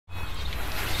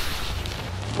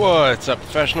What's up,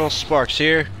 professionals? Sparks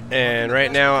here, and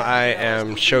right now I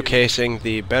am showcasing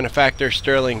the Benefactor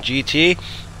Stirling GT.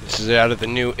 This is out of the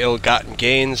new Ill-Gotten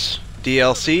Gains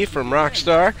DLC from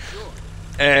Rockstar,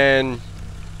 and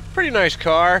pretty nice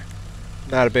car.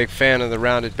 Not a big fan of the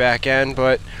rounded back end,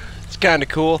 but it's kind of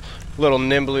cool. Little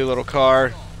nimbly little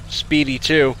car, speedy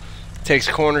too. Takes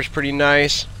corners pretty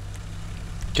nice,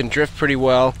 can drift pretty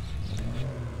well.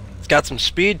 Got some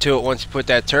speed to it once you put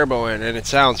that turbo in, and it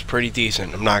sounds pretty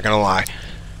decent, I'm not gonna lie.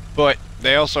 But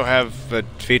they also have a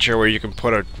feature where you can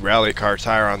put a rally car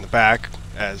tire on the back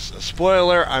as a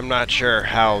spoiler. I'm not sure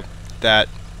how that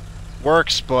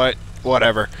works, but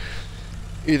whatever.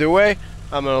 Either way,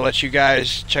 I'm gonna let you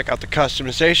guys check out the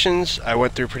customizations. I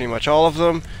went through pretty much all of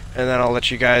them, and then I'll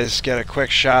let you guys get a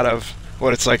quick shot of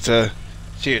what it's like to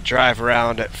see it drive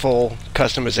around at full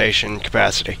customization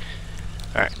capacity.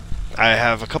 Alright, I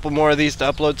have a couple more of these to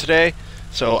upload today,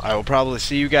 so I will probably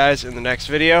see you guys in the next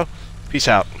video. Peace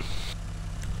out.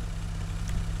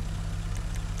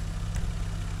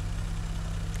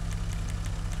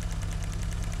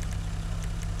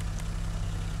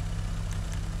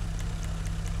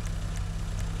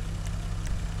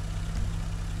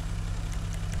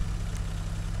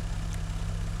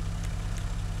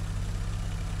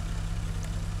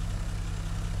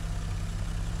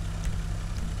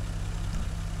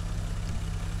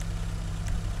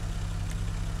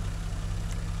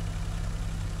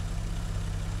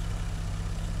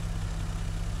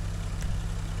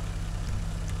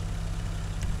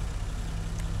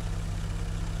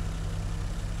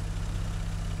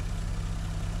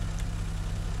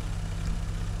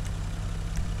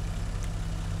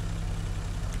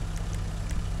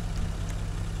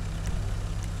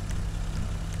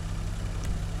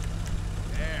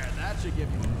 That should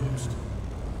give you a boost.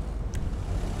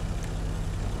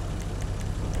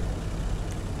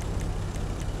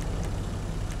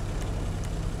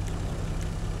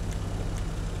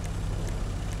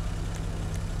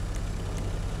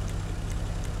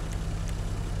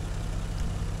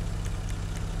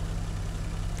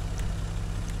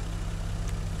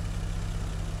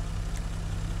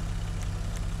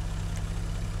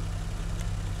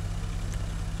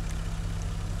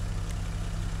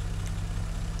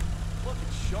 Looking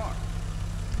sharp.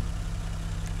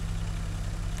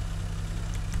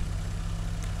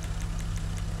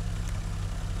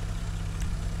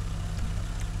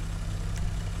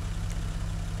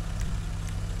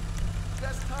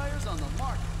 Best tires on the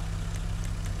market.